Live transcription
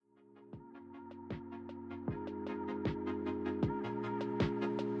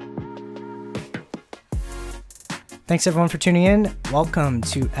Thanks everyone for tuning in. Welcome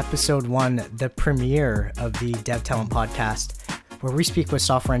to episode 1, the premiere of the Dev Talent Podcast, where we speak with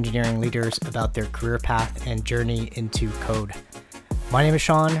software engineering leaders about their career path and journey into code. My name is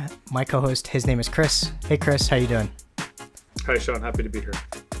Sean. My co-host, his name is Chris. Hey Chris, how you doing? Hi Sean, happy to be here.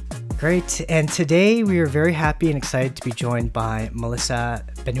 Great. And today we are very happy and excited to be joined by Melissa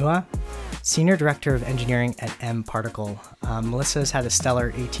Benua, Senior Director of Engineering at mParticle. Melissa has had a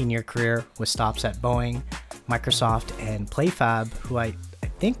stellar 18-year career with stops at Boeing, Microsoft, and PlayFab, who I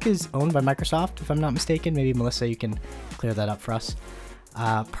think is owned by Microsoft, if I'm not mistaken. Maybe Melissa, you can clear that up for us.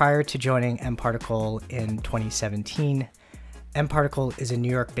 Prior to joining mParticle in 2017, mParticle is a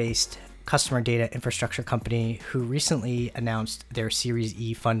New York-based customer data infrastructure company who recently announced their Series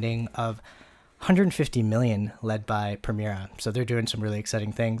E funding of $150 million led by Permira. So they're doing some really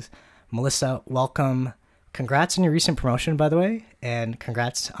exciting things. Melissa, welcome. Congrats on your recent promotion, by the way, and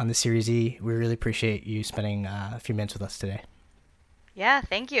congrats on the Series E. We really appreciate you spending a few minutes with us today. Yeah,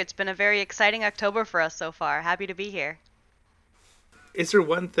 thank you. It's been a very exciting October for us so far. Happy to be here. Is there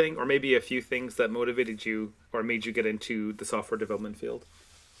one thing or maybe a few things that motivated you or made you get into the software development field?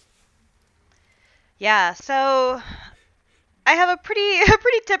 Yeah, so I have a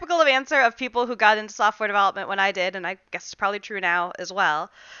pretty typical answer of people who got into software development when I did, and I guess it's probably true now as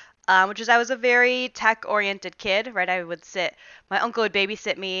well. Which is I was a very tech-oriented kid, right? My uncle would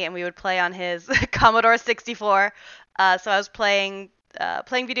babysit me, and we would play on his Commodore 64. So I was playing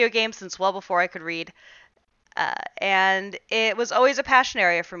video games since well before I could read, and it was always a passion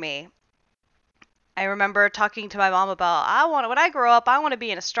area for me. I remember talking to my mom about, when I grow up, I want to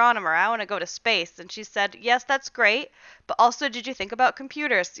be an astronomer. I want to go to space. And she said, yes, that's great. But also, did you think about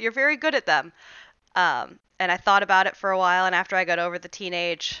computers? You're very good at them. And I thought about it for a while. And after I got over the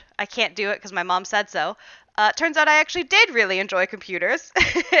teenage, I can't do it because my mom said so. Turns out I actually did really enjoy computers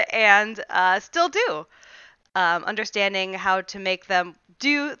and still do. Understanding how to make them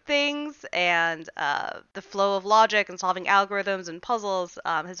do things and the flow of logic and solving algorithms and puzzles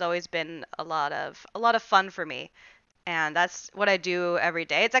has always been a lot of fun for me, and that's what I do every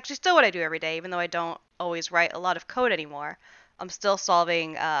day. It's actually still what I do every day, even though I don't always write a lot of code anymore. I'm still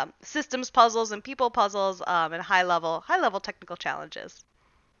solving systems puzzles and people puzzles and high level technical challenges.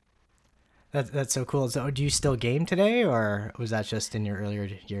 That's so cool. So do you still game today, or was that just in your earlier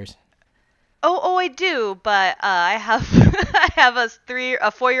years? Oh, I do, but I have I have a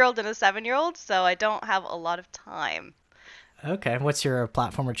 4-year-old and a 7-year-old, so I don't have a lot of time. Okay, what's your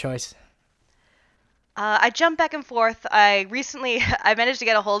platform or choice? I jump back and forth. I managed to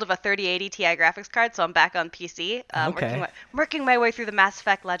get a hold of a 3080 Ti graphics card, so I'm back on PC. Okay. Working my way through the Mass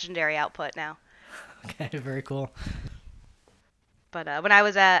Effect Legendary output now. Okay, very cool. But when I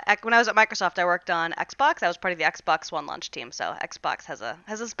was at Microsoft, I worked on Xbox. I was part of the Xbox One launch team, so Xbox has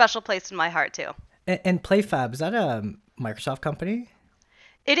a special place in my heart too. And PlayFab, is that a Microsoft company?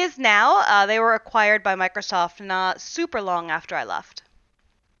 It is now. They were acquired by Microsoft not super long after I left,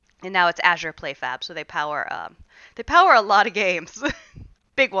 and now it's Azure PlayFab. So they power a lot of games,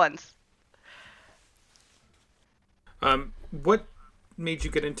 big ones. What made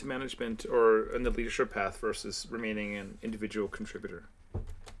you get into management or in the leadership path versus remaining an individual contributor?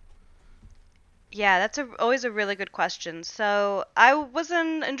 Yeah, that's always a really good question. So I was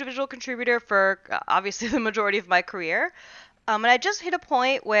an individual contributor for obviously the majority of my career. And I just hit a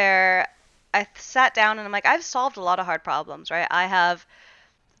point where I sat down and I'm like, I've solved a lot of hard problems, right? I have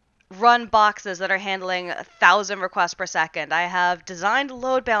run boxes that are handling 1,000 requests per second. I have designed a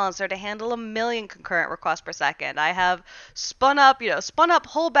load balancer to handle 1 million concurrent requests per second. I have spun up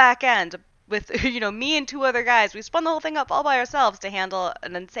whole back end with, me and 2 other guys. We spun the whole thing up all by ourselves to handle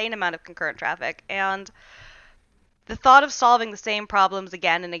an insane amount of concurrent traffic. And the thought of solving the same problems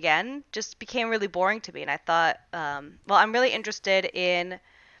again and again just became really boring to me. And I thought, I'm really interested in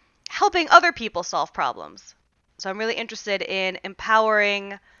helping other people solve problems. So I'm really interested in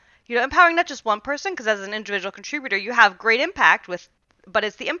empowering not just one person, because as an individual contributor, you have great impact but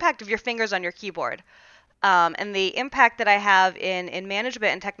it's the impact of your fingers on your keyboard. And the impact that I have in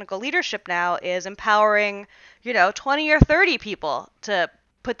management and technical leadership now is empowering, 20 or 30 people to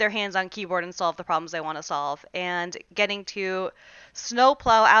put their hands on keyboard and solve the problems they want to solve, and getting to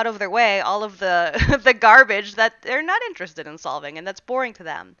snowplow out of their way all of the the garbage that they're not interested in solving and that's boring to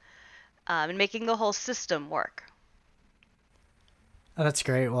them, and making the whole system work. Oh, that's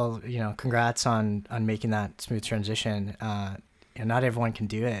great. Well, congrats on making that smooth transition. Not everyone can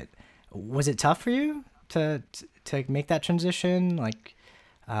do it. Was it tough for you to make that transition? Like,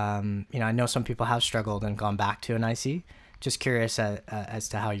 I know some people have struggled and gone back to an IC. Just curious as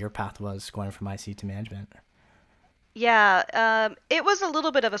to how your path was going from IC to management. Yeah, it was a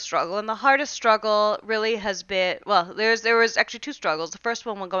little bit of a struggle, and the hardest struggle really has been, well, there was actually two struggles. The first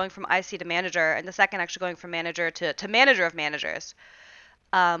one going from IC to manager, and the second actually going from manager to manager of managers.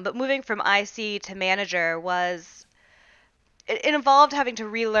 But moving from IC to manager was it involved having to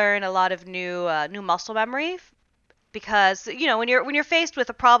relearn a lot of new muscle memory because when you're faced with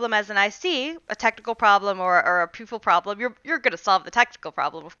a problem as an IC, a technical problem or a people problem, you're going to solve the technical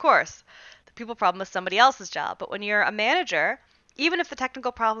problem, of course. The people problem is somebody else's job. But when you're a manager, even if the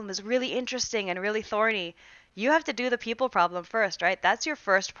technical problem is really interesting and really thorny, you have to do the people problem first, right? That's your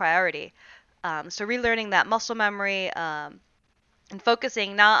first priority. So relearning that muscle memory and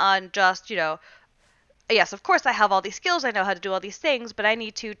focusing not on just yes, of course I have all these skills, I know how to do all these things, but I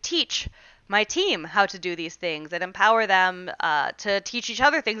need to teach my team how to do these things and empower them to teach each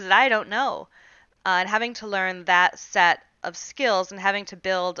other things that I don't know. And having to learn that set of skills and having to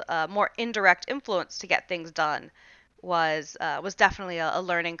build more indirect influence to get things done was definitely a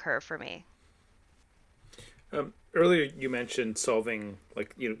learning curve for me. Earlier, you mentioned solving,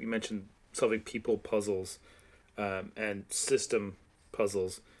 you mentioned solving people puzzles and system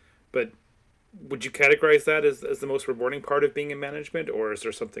puzzles, but would you categorize that as the most rewarding part of being in management, or is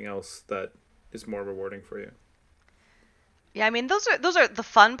there something else that is more rewarding for you? Yeah, I mean those are the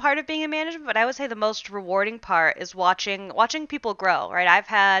fun part of being in management, but I would say the most rewarding part is watching people grow, right? I've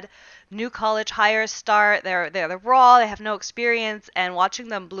had new college hires start, they're raw, they have no experience, and watching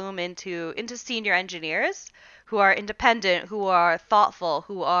them bloom into senior engineers who are independent, who are thoughtful,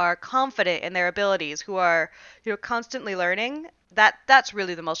 who are confident in their abilities, who are constantly learning. That's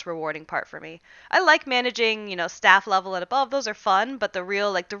really the most rewarding part for me. I like managing, staff level and above. Those are fun, but the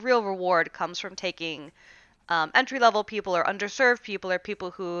real reward comes from taking entry level people or underserved people or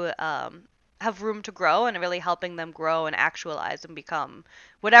people who have room to grow and really helping them grow and actualize and become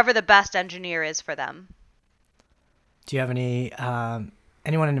whatever the best engineer is for them. Do you have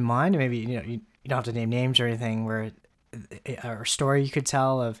anyone in mind? Maybe you don't have to name names or anything, where or story you could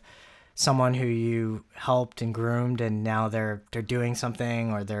tell of someone who you helped and groomed and now they're doing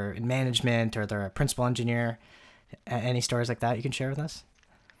something, or they're in management, or they're a principal engineer. Any stories like that you can share with us?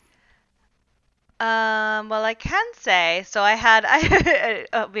 Well, I can say so.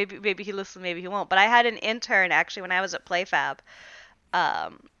 I maybe he listened, maybe he won't. But I had an intern actually when I was at PlayFab,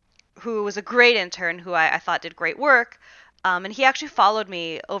 um, who was a great intern who I thought did great work. And he actually followed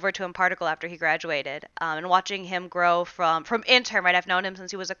me over to mParticle after he graduated. And watching him grow from intern, right? I've known him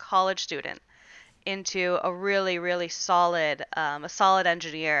since he was a college student into a really, really solid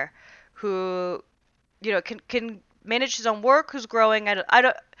engineer who, can manage his own work, who's growing. I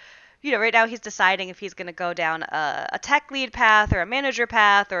don't, right now he's deciding if he's going to go down a tech lead path or a manager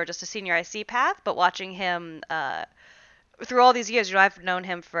path or just a senior IC path. But watching him through all these years, I've known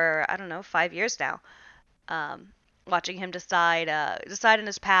him for, I don't know, 5 years now. Um, Watching him decide in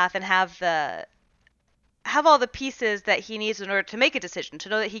his path and have all the pieces that he needs in order to make a decision, to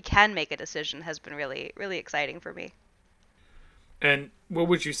know that he can make a decision, has been really, really exciting for me. And what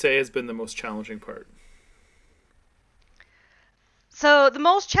would you say has been the most challenging part? So the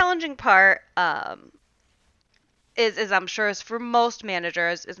most challenging part is I'm sure is for most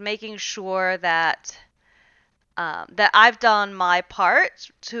managers is making sure that I've done my part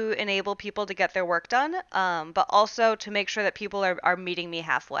to enable people to get their work done, but also to make sure that people are meeting me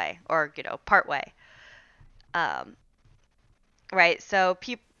halfway or part way. Um, right. So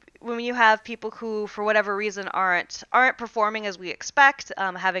when you have people who for whatever reason aren't performing as we expect,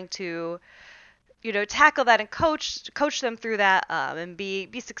 having to tackle that and coach them through that, and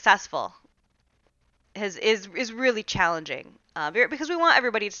be successful is really challenging, because we want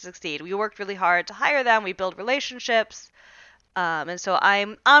everybody to succeed. We worked really hard to hire them. We build relationships, and so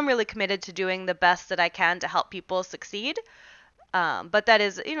I'm really committed to doing the best that I can to help people succeed. But that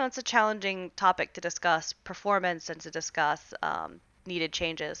is, it's a challenging topic to discuss performance and to discuss needed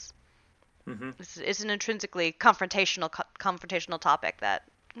changes. Mm-hmm. It's an intrinsically confrontational topic that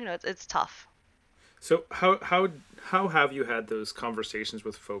it's tough. So how have you had those conversations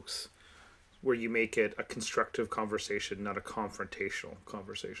with folks where you make it a constructive conversation, not a confrontational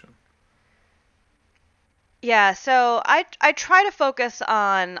conversation? Yeah, so I try to focus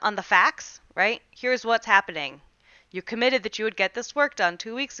on the facts, right? Here's what's happening. You committed that you would get this work done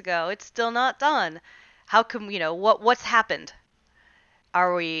 2 weeks ago. It's still not done. How come, what's happened?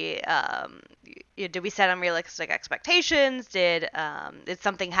 Are we did we set unrealistic expectations? Did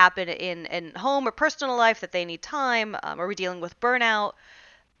something happen in home or personal life that they need time? Are we dealing with burnout?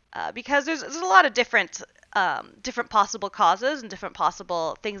 Because there's a lot of different possible causes and different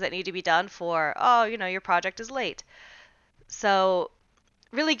possible things that need to be done for your project is late. So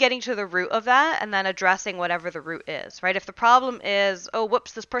really getting to the root of that and then addressing whatever the root is, right? If the problem is, oh,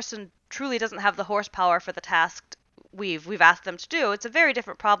 whoops, this person truly doesn't have the horsepower for the task we've asked them to do, it's a very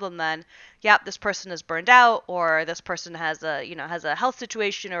different problem than, yep, this person is burned out, or this person has a health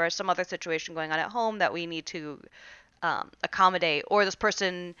situation or some other situation going on at home that we need to accommodate, or this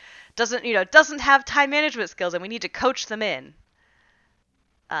person doesn't have time management skills and we need to coach them in.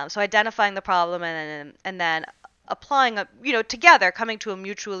 So identifying the problem and then applying together, coming to a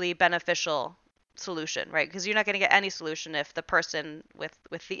mutually beneficial solution, right? Because you're not going to get any solution if the person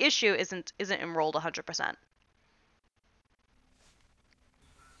with the issue isn't enrolled 100%.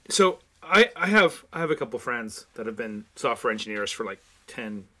 So I have a couple friends that have been software engineers for like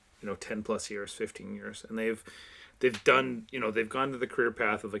 10 plus years, 15 years, and they've done, they've gone to the career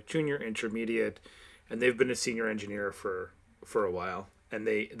path of like junior, intermediate, and they've been a senior engineer for a while, and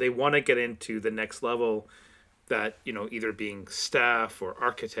they want to get into the next level, that either being staff or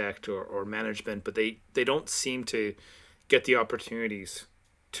architect or management, but they don't seem to get the opportunities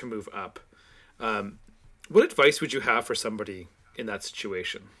to move up. What advice would you have for somebody in that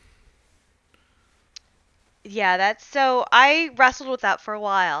situation? Yeah, so I wrestled with that for a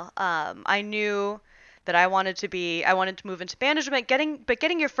while. I knew that I wanted to move into management.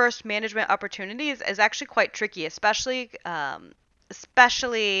 Getting your first management opportunities is actually quite tricky, especially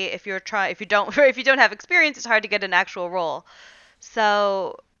if you don't have experience, it's hard to get an actual role.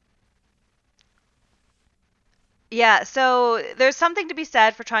 So yeah, so there's something to be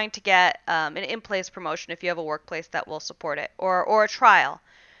said for trying to get an in-place promotion if you have a workplace that will support it, or a trial.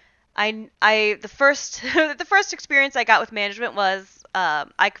 The first the first experience I got with management was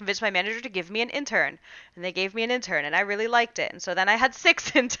I convinced my manager to give me an intern, and they gave me an intern, and I really liked it, and so then I had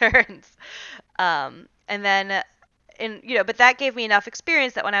six interns, and then but that gave me enough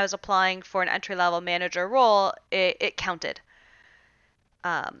experience that when I was applying for an entry level manager role, it counted.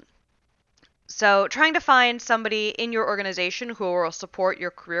 Um, so trying to find somebody in your organization who will support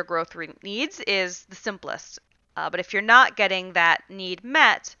your career growth needs is the simplest. But if you're not getting that need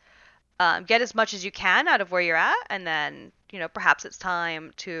met, get as much as you can out of where you're at, and then perhaps it's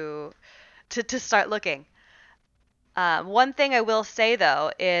time to start looking. One thing I will say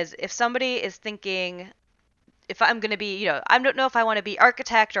though is if somebody is thinking, if I'm going to be, I don't know if I want to be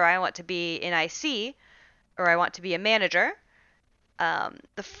architect or I want to be in IC or I want to be a manager.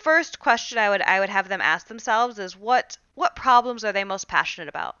 The first question I would have them ask themselves is what problems are they most passionate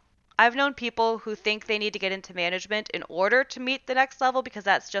about? I've known people who think they need to get into management in order to meet the next level because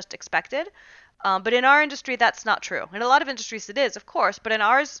that's just expected. But in our industry, that's not true. In a lot of industries, it is, of course, but in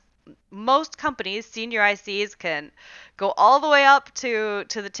ours, most companies, senior ICs can go all the way up to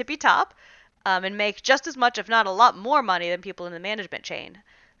the tippy top, and make just as much, if not a lot more money than people in the management chain.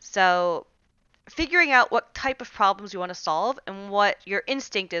 So figuring out what type of problems you want to solve and what your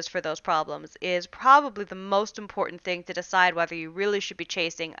instinct is for those problems is probably the most important thing to decide whether you really should be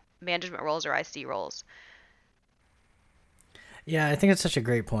chasing management roles or IC roles. Yeah, I think it's such a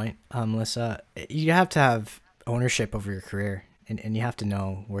great point, Melissa. You have to have ownership over your career, and you have to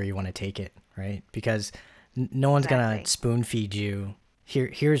know where you want to take it, right? Because no one's Exactly. gonna spoon feed you.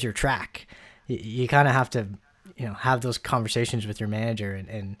 Here's your track. You kind of have to, have those conversations with your manager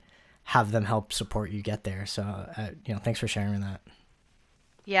and have them help support you get there. So, thanks for sharing that.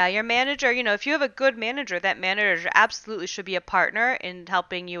 Yeah, your manager, if you have a good manager, that manager absolutely should be a partner in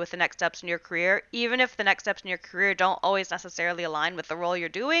helping you with the next steps in your career, even if the next steps in your career don't always necessarily align with the role you're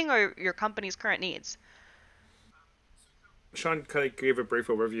doing or your company's current needs. Sean kind of gave a brief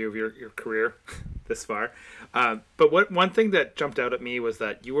overview of your career this far. But one thing that jumped out at me was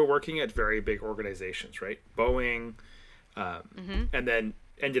that you were working at very big organizations, right? Boeing, and then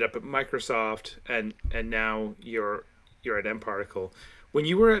ended up at Microsoft, and now you're at mParticle. When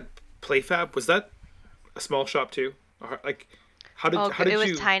you were at PlayFab, was that a small shop too? Or, like, how did It was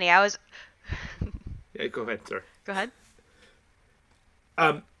you? tiny. Yeah, go ahead, sir. Go ahead.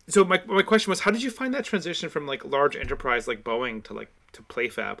 So my question was, how did you find that transition from like large enterprise like Boeing to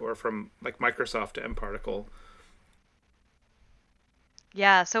PlayFab, or from like Microsoft to mParticle?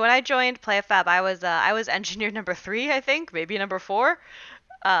 Yeah, so when I joined PlayFab, I was engineer number three, I think, maybe number four.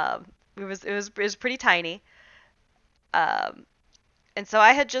 It was pretty tiny. Um, and so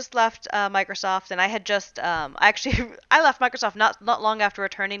I had just left Microsoft, and I had just actually I left Microsoft not long after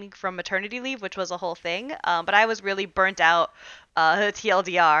returning from maternity leave, which was a whole thing. But I was really burnt out,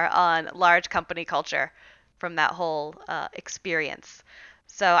 TLDR, on large company culture from that whole experience.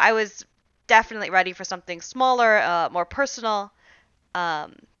 So I was definitely ready for something smaller, more personal.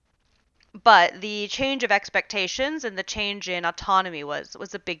 Um, But the change of expectations and the change in autonomy was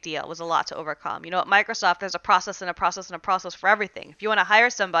a big deal, was a lot to overcome. You know, at Microsoft, there's a process and a process and a process for everything. If you want to hire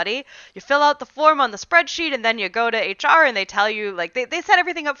somebody, you fill out the form on the spreadsheet and then you go to HR and they tell you, like, they set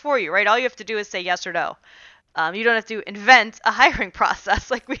everything up for you, right? All you have to do is say yes or no. You don't have to invent a hiring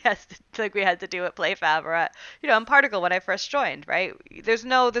process like we had to do at PlayFab or at mParticle when I first joined, right? There's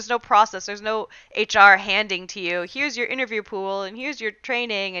no process. There's no HR handing to you, here's your interview pool and here's your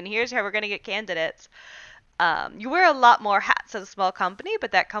training and here's how we're going to get candidates. You wear a lot more hats at a small company,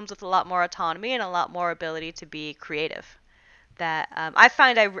 but that comes with a lot more autonomy and a lot more ability to be creative. That I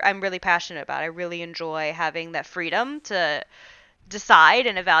find I'm really passionate about. I really enjoy having that freedom to decide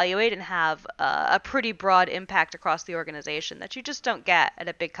and evaluate and have a pretty broad impact across the organization that you just don't get at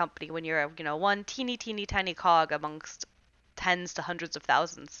a big company when you're one teeny tiny cog amongst tens to hundreds of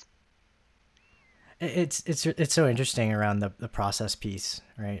thousands. It's so interesting around the process piece,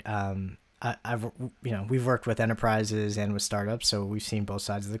 right? I've we've worked with enterprises and with startups, so we've seen both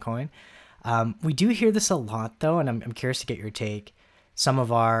sides of the coin. We do hear this a lot though, and I'm curious to get your take. Some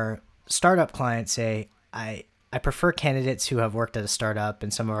of our startup clients say, I prefer candidates who have worked at a startup,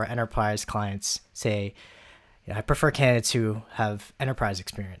 and some of our enterprise clients say, I prefer candidates who have enterprise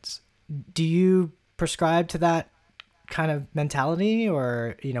experience. Do you prescribe to that kind of mentality,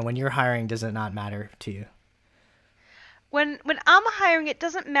 or when you're hiring, does it not matter to you? When I'm hiring, it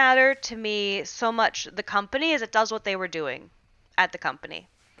doesn't matter to me so much the company as it does what they were doing at the company.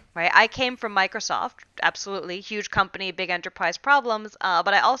 Right? I came from Microsoft, absolutely huge company, big enterprise problems,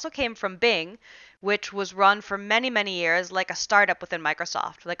 but I also came from Bing, which was run for many years like a startup within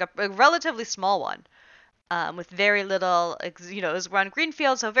Microsoft, like a relatively small one, with very little, it was run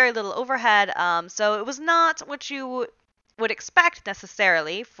greenfield, so very little overhead. So it was not what you would expect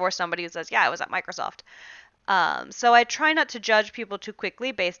necessarily for somebody who says, yeah, I was at Microsoft. So I try not to judge people too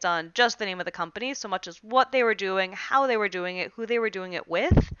quickly based on just the name of the company, so much as what they were doing, how they were doing it, who they were doing it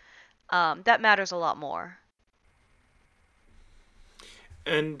with. That matters a lot more.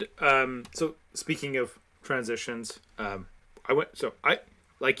 And so speaking of transitions, I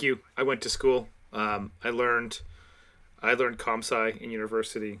like you, I went to school. I learned comp sci in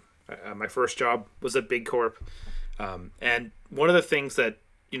university. My first job was at Big Corp, and one of the things that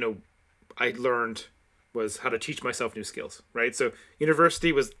I learned was how to teach myself new skills. Right, so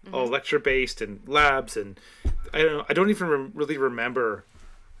university was all lecture based and labs, and I don't even really remember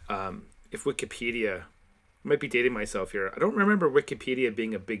if Wikipedia. I might be dating myself here. I don't remember Wikipedia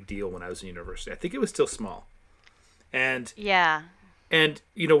being a big deal when I was in university. I think it was still small. And yeah. And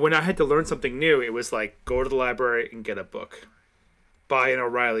when I had to learn something new, it was like go to the library and get a book, buy an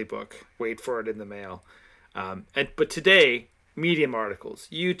O'Reilly book, wait for it in the mail. But today, Medium articles,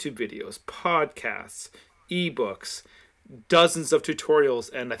 YouTube videos, podcasts, ebooks, dozens of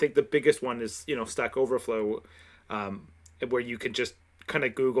tutorials, and I think the biggest one is Stack Overflow, where you can just kind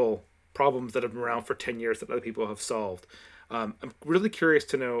of Google problems that have been around for 10 years that other people have solved. I'm really curious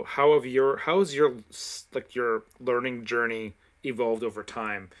to know how's your learning journey evolved over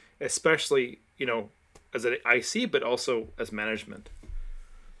time, especially as an IC, but also as management.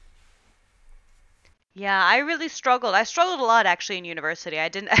 Yeah, I really struggled. I struggled a lot actually in university. I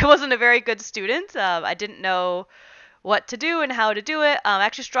wasn't a very good student. I didn't know what to do and how to do it. I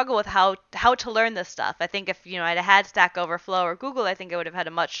actually struggle with how to learn this stuff. I think if I'd had Stack Overflow or Google, I think I would have had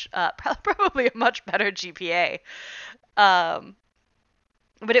a much probably a much better GPA. Um,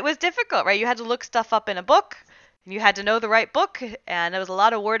 but it was difficult, right? You had to look stuff up in a book, and you had to know the right book, and there was a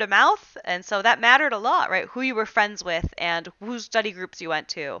lot of word of mouth, and so that mattered a lot, right? Who you were friends with and whose study groups you went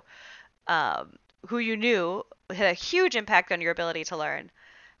to, who you knew had a huge impact on your ability to learn.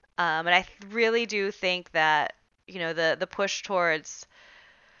 And I really do think that the push towards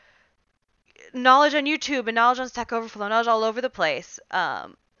knowledge on YouTube and knowledge on Stack Overflow, knowledge all over the place.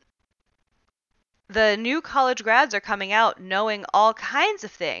 The new college grads are coming out knowing all kinds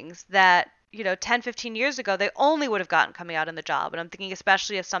of things that 10, 15 years ago they only would have gotten coming out in the job. And I'm thinking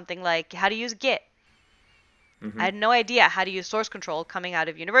especially of something like how to use Git. I had no idea how to use source control coming out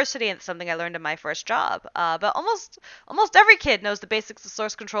of university, and it's something I learned in my first job. But almost every kid knows the basics of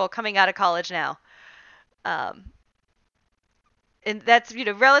source control coming out of college now. And that's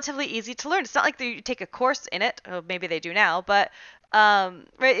relatively easy to learn. It's not like you take a course in it. Oh, maybe they do now, but right,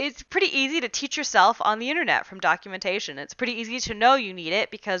 it's pretty easy to teach yourself on the internet from documentation. It's pretty easy to know you need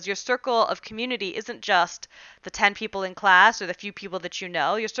it because your circle of community isn't just the 10 people in class or the few people that you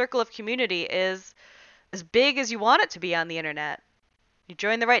know. Your circle of community is as big as you want it to be on the internet. You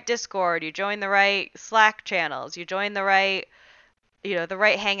join the right Discord, you join the right Slack channels, you join the right the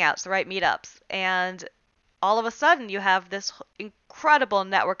right Hangouts, the right meetups, and all of a sudden you have this incredible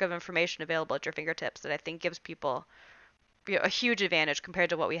network of information available at your fingertips that I think gives people a huge advantage compared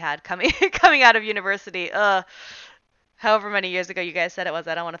to what we had coming out of university. However many years ago you guys said it was,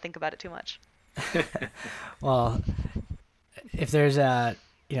 I don't want to think about it too much. Well, if there's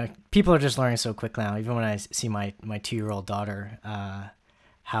people are just learning so quick now. Even when I see my 2-year-old daughter,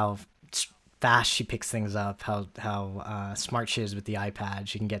 how fast she picks things up, how smart she is with the iPad.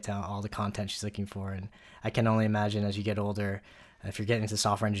 She can get to all the content she's looking for. And I can only imagine as you get older, if you're getting into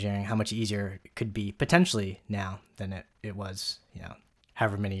software engineering, how much easier it could be potentially now than it was,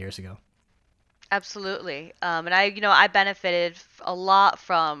 however many years ago. Absolutely. And I benefited a lot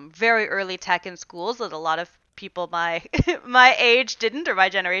from very early tech in schools that a lot of people my my age didn't, or my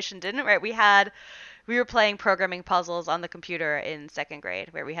generation didn't, right? We were playing programming puzzles on the computer in second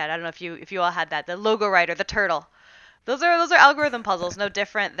grade, where we had, I don't know if you all had that, the logo writer, the turtle. Those are algorithm puzzles, no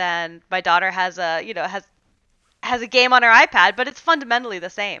different than my daughter has a game on her iPad, but it's fundamentally the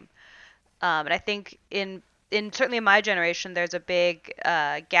same. And I think in certainly in my generation, there's a big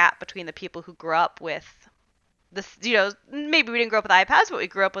gap between the people who grew up with this, maybe we didn't grow up with iPads, but we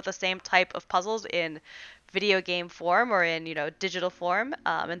grew up with the same type of puzzles in video game form or in, digital form,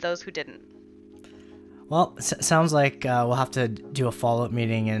 and those who didn't. Well, sounds like we'll have to do a follow-up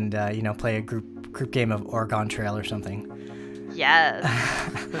meeting and, play a group game of Oregon Trail or something. Yes.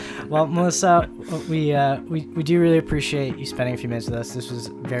 Well, Melissa, we do really appreciate you spending a few minutes with us. This was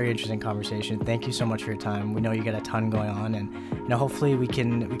a very interesting conversation. Thank you so much for your time. We know you got a ton going on, and hopefully we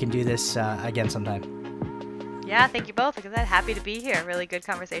can do this again sometime. Yeah, thank you both. Like I said, happy to be here. Really good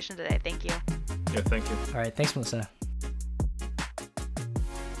conversation today. Thank you. Yeah, thank you. All right, thanks, Melissa.